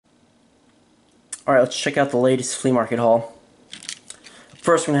Alright, let's check out the latest flea market haul.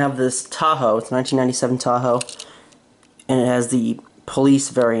 First, we're going to have this Tahoe. It's a 1997 Tahoe, and it has the police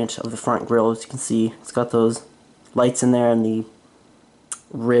variant of the front grille. As you can see, it's got those lights in there and the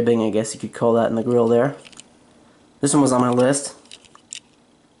ribbing, I guess you could call that, in the grille there. This one was on my list.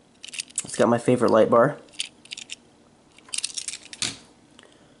 It's got my favorite light bar.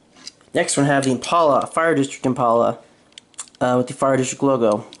 Next, we're going to have the Impala, Fire District Impala, with the Fire District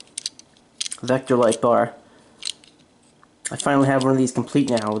logo. Vector light bar. I finally have one of these complete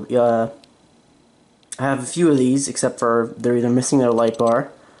now. I have a few of these, except for they're either missing their light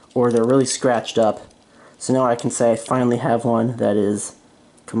bar or they're really scratched up. So now I can say I finally have one that is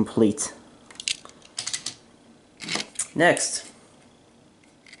complete. Next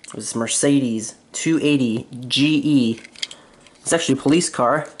was this Mercedes 280 GE. It's actually a police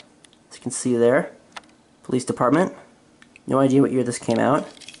car, as you can see there. Police department. No idea what year this came out.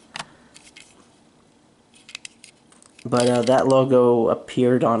 But that logo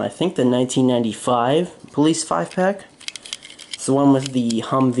appeared on, I think, the 1995 Police 5-pack. It's the one with the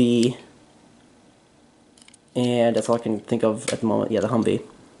Humvee, and that's all I can think of at the moment. Yeah, the Humvee.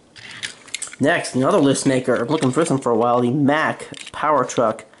 Next, another list maker. I'm looking for this one for a while. The Mack Power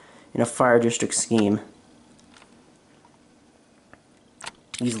Truck in a Fire District scheme.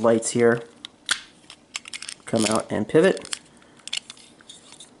 These lights here come out and pivot.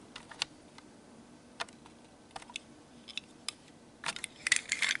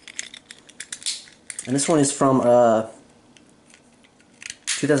 And this one is from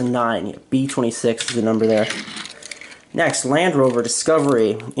 2009. B26 is the number there. Next, Land Rover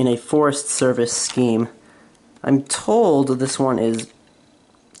Discovery in a Forest Service scheme. I'm told this one is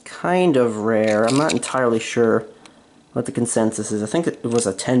kind of rare. I'm not entirely sure what the consensus is. I think it was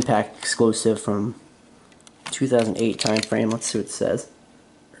a 10-pack exclusive from 2008 time frame. Let's see what it says.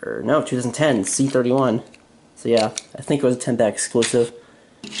 Or no, 2010, C31. So yeah, I think it was a 10-pack exclusive.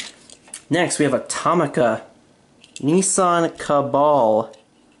 Next, we have a Tomica Nissan Cabal,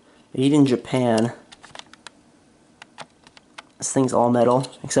 made in Japan. This thing's all metal,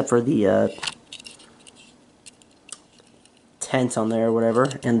 except for the tent on there or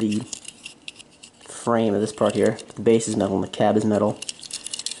whatever, and the frame of this part here. The base is metal and the cab is metal.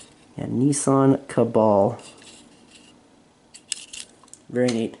 Yeah, Nissan Cabal. Very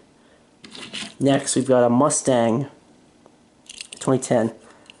neat. Next, we've got a Mustang 2010.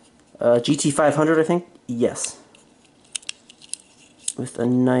 GT500, I think? Yes. With a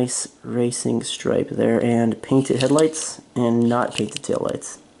nice racing stripe there, and painted headlights, and not painted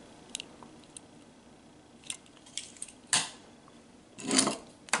taillights.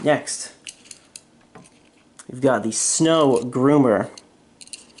 Next, we've got the Snow Groomer.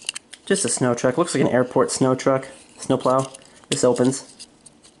 Just a snow truck. Looks like an airport snow truck. Snowplow. This opens.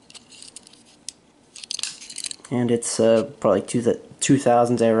 And it's probably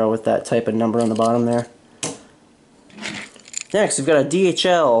 2000s era with that type of number on the bottom there. Next, we've got a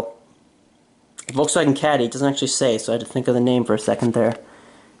DHL Volkswagen Caddy. It doesn't actually say, so I had to think of the name for a second there.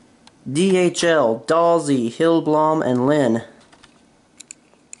 DHL, Dalsey, Hillblom, and Lynn.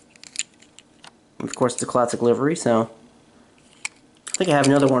 Of course, it's a classic livery, so I think I have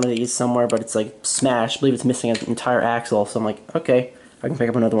another one of these somewhere, but it's like smashed. I believe it's missing an entire axle, so I'm like, okay, I can pick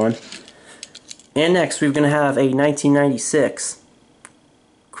up another one. And next, we're going to have a 1996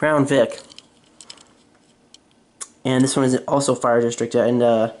 Crown Vic. And this one is also Fire District, and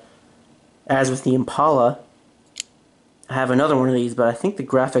as with the Impala, I have another one of these, but I think the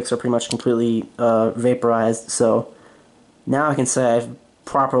graphics are pretty much completely vaporized, so now I can say I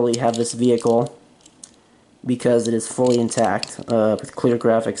properly have this vehicle because it is fully intact with clear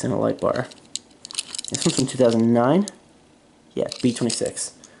graphics and a light bar. This one's from 2009? Yeah,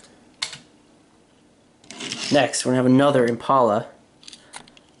 B26. Next, we're going to have another Impala.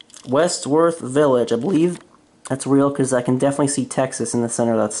 Westworth Village. I believe that's real because I can definitely see Texas in the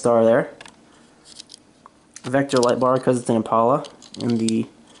center of that star there. Vector light bar because it's an Impala. And the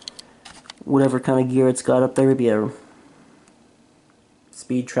whatever kind of gear it's got up there, maybe a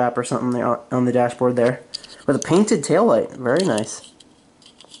speed trap or something there on the dashboard there. With a painted taillight. Very nice.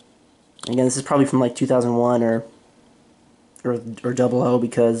 Again, this is probably from like 2001 or 00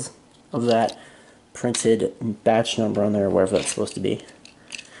 because of that printed batch number on there, or wherever that's supposed to be.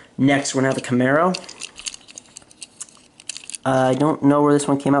 Next, we're going to have the Camaro. I don't know where this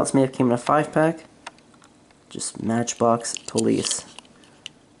one came out. This may have came in a 5-pack. Just Matchbox Police.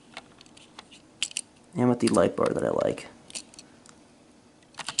 And with the light bar that I like.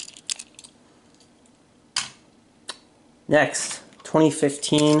 Next,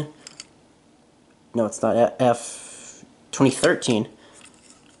 2015. No, it's not. 2013.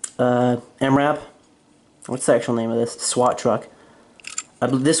 MRAP What's the actual name of this? SWAT truck. I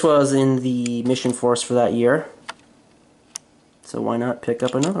believe this was in the mission force for that year. So why not pick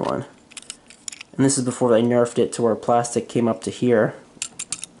up another one? And this is before they nerfed it to where plastic came up to here.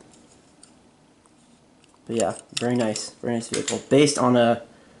 But yeah, very nice vehicle. Based on a,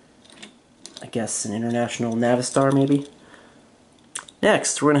 I guess, an international Navistar maybe.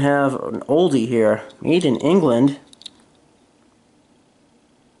 Next, we're going to have an oldie here. Made in England.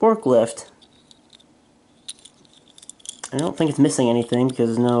 Forklift. I don't think it's missing anything because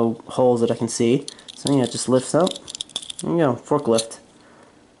there's no holes that I can see. So yeah, it just lifts up. There you go, forklift.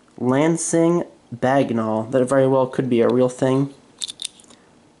 Lansing Bagnall. That very well could be a real thing.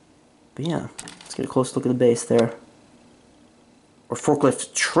 But yeah, let's get a close look at the base there. Or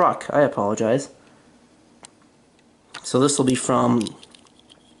forklift truck, I apologize. So this will be from,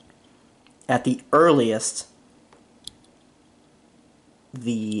 at the earliest,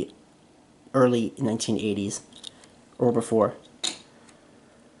 the early 1980s. Or before.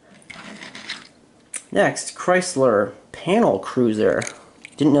 Next, Chrysler Panel Cruiser.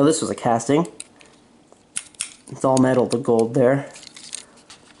 Didn't know this was a casting. It's all metal, the gold there.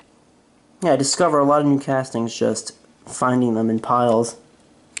 Yeah, I discover a lot of new castings just finding them in piles.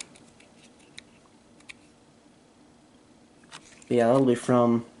 But yeah, that'll be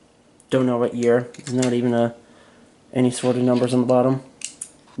from, don't know what year. There's not even any sort of numbers on the bottom.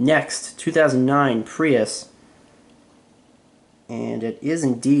 Next, 2009 Prius. And it is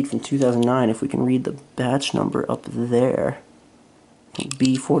indeed from 2009 if we can read the batch number up there.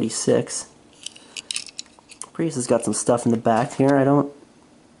 B46. Prius has got some stuff in the back here. I don't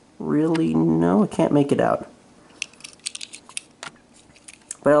really know. I can't make it out.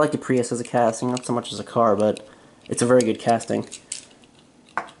 But I like the Prius as a casting, not so much as a car, but it's a very good casting.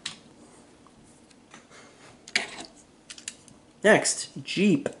 Next,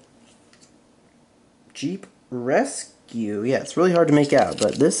 Jeep. Jeep Rescue. Yeah, it's really hard to make out,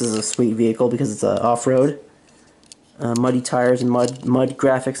 but this is a sweet vehicle because it's off-road. Muddy tires and mud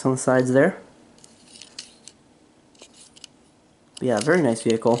graphics on the sides there. But yeah, very nice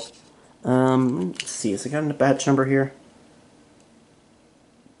vehicle. Let's see, is it got a batch number here?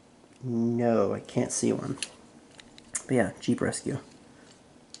 No, I can't see one. But yeah, Jeep Rescue.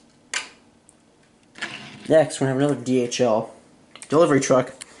 Next, we're going to have another DHL delivery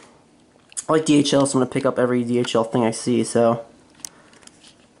truck. I like DHL, so I'm going to pick up every DHL thing I see, so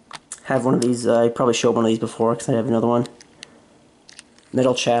have one of these. I probably showed one of these before because I have another one.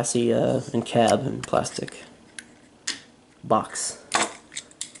 Metal chassis and cab and plastic box.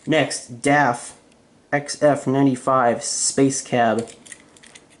 Next, DAF XF95 Space Cab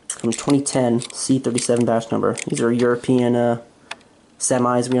from 2010, C37 batch number. These are European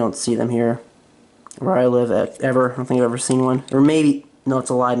semis. We don't see them here where I live ever. I don't think I've ever seen one. Or maybe, no, it's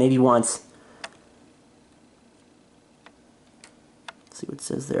a lie, maybe once. See what it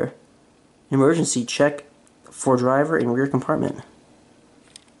says there. Emergency check for driver in rear compartment.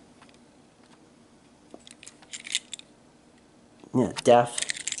 Yeah, DAF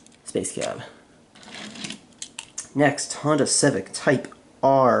Space Cab. Next, Honda Civic Type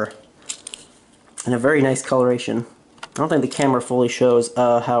R. In a very nice coloration. I don't think the camera fully shows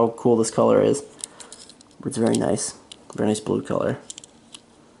how cool this color is. But it's very nice. Very nice blue color.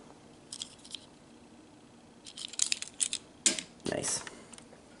 Nice.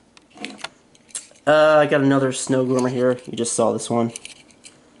 I got another snow groomer here. You just saw this one.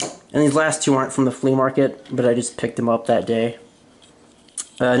 And these last two aren't from the flea market, but I just picked them up that day.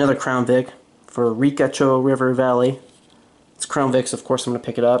 Another Crown Vic for Ricacho River Valley. It's Crown Vic, so of course I'm going to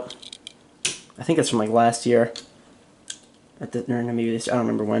pick it up. I think it's from like last year. Or maybe this, I don't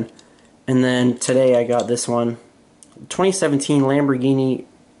remember when. And then today I got this one. 2017 Lamborghini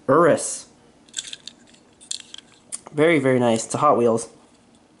Urus. Very, very nice. It's a Hot Wheels.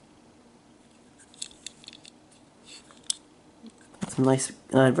 Some nice,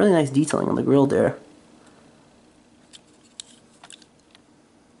 really nice detailing on the grille there.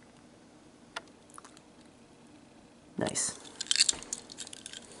 Nice.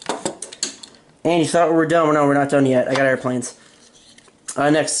 And you thought we were done. Well, no, we're not done yet. I got airplanes.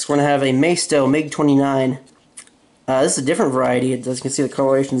 Next, we're going to have a Maisto MiG-29. This is a different variety. As you can see, the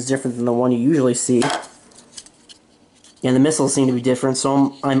coloration is different than the one you usually see. And the missiles seem to be different,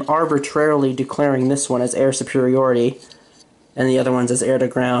 so I'm arbitrarily declaring this one as air superiority and the other ones as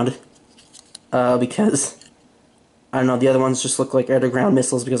air-to-ground. Because, I don't know, the other ones just look like air-to-ground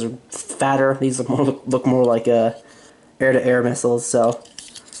missiles because they're fatter. These look more like air-to-air missiles, so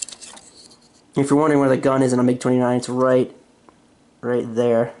if you're wondering where the gun is in a MiG-29, it's right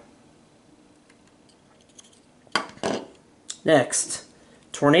there. Next,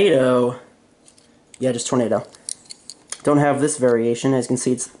 Tornado Yeah, just tornado. Don't have this variation. As you can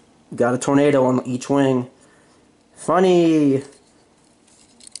see, it's got a tornado on each wing. Funny!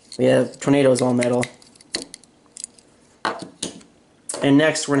 Yeah, tornado is all metal. And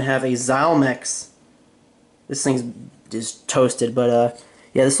next, we're going to have a Zylmex. This thing's just toasted, but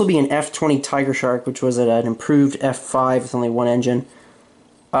yeah, this will be an F20 Tiger Shark, which was an improved F5 with only one engine.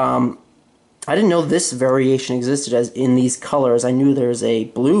 I didn't know this variation existed as in these colors. I knew there's a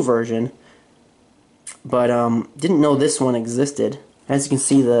blue version, but didn't know this one existed. As you can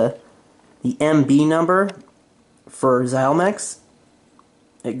see, the MB number for Zylmex,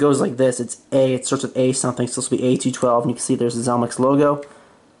 it goes like this. It's A. It starts with A something. It's supposed to be A212, and you can see there's the Zylmex logo.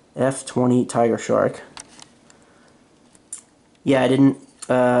 F20 Tiger Shark. Yeah, I don't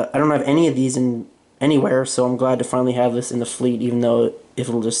have any of these in anywhere, so I'm glad to finally have this in the fleet, even though if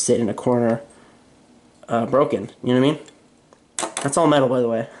it'll just sit in a corner broken. You know what I mean? That's all metal, by the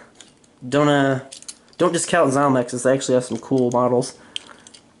way. Don't discount Zylmex. They actually have some cool models.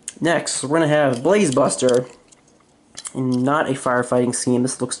 Next, we're gonna have Blaze Buster, and not a firefighting scheme.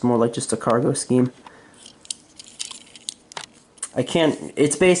 This looks more like just a cargo scheme.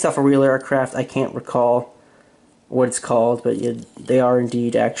 It's based off a real aircraft. I can't recall what it's called, but they are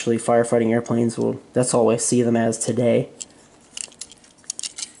indeed actually firefighting airplanes. Well, that's all I see them as today.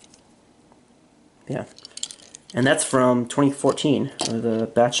 Yeah. And that's from 2014,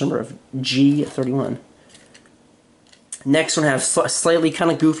 the batch number of G31. Next one, have a slightly kind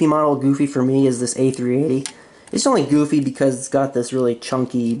of goofy model. Goofy for me is this A380. It's only goofy because it's got this really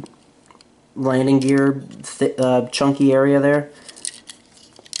chunky landing gear, chunky area there.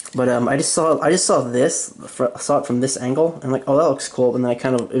 But I just saw this, saw it from this angle, and I'm like, oh, that looks cool. And then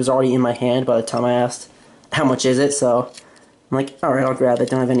it was already in my hand by the time I asked, how much is it? So I'm like, all right, I'll grab it.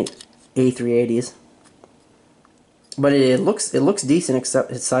 Don't have any A380s, but it looks decent, except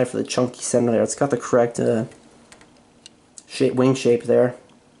aside for the chunky center there. It's got the correct wing shape there.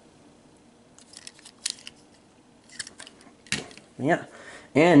 Yeah.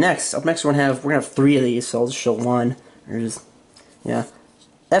 And up next we're gonna have 3 of these, so I'll just show one. Yeah.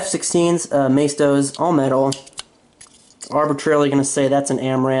 F-16s, Maestos, all metal. Arbitrarily gonna say that's an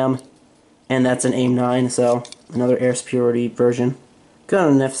AMRAAM, and that's an AIM-9, so another air superiority version. Gun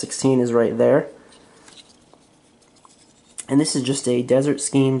on an F-16 is right there. And this is just a desert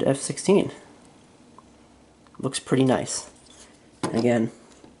schemed F-16. Looks pretty nice. Again,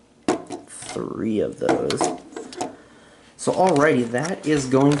 3 of those. So alrighty, that is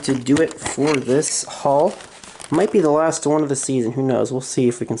going to do it for this haul. Might be the last one of the season, who knows. We'll see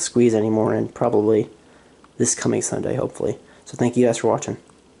if we can squeeze any more in, probably this coming Sunday, hopefully. So thank you guys for watching.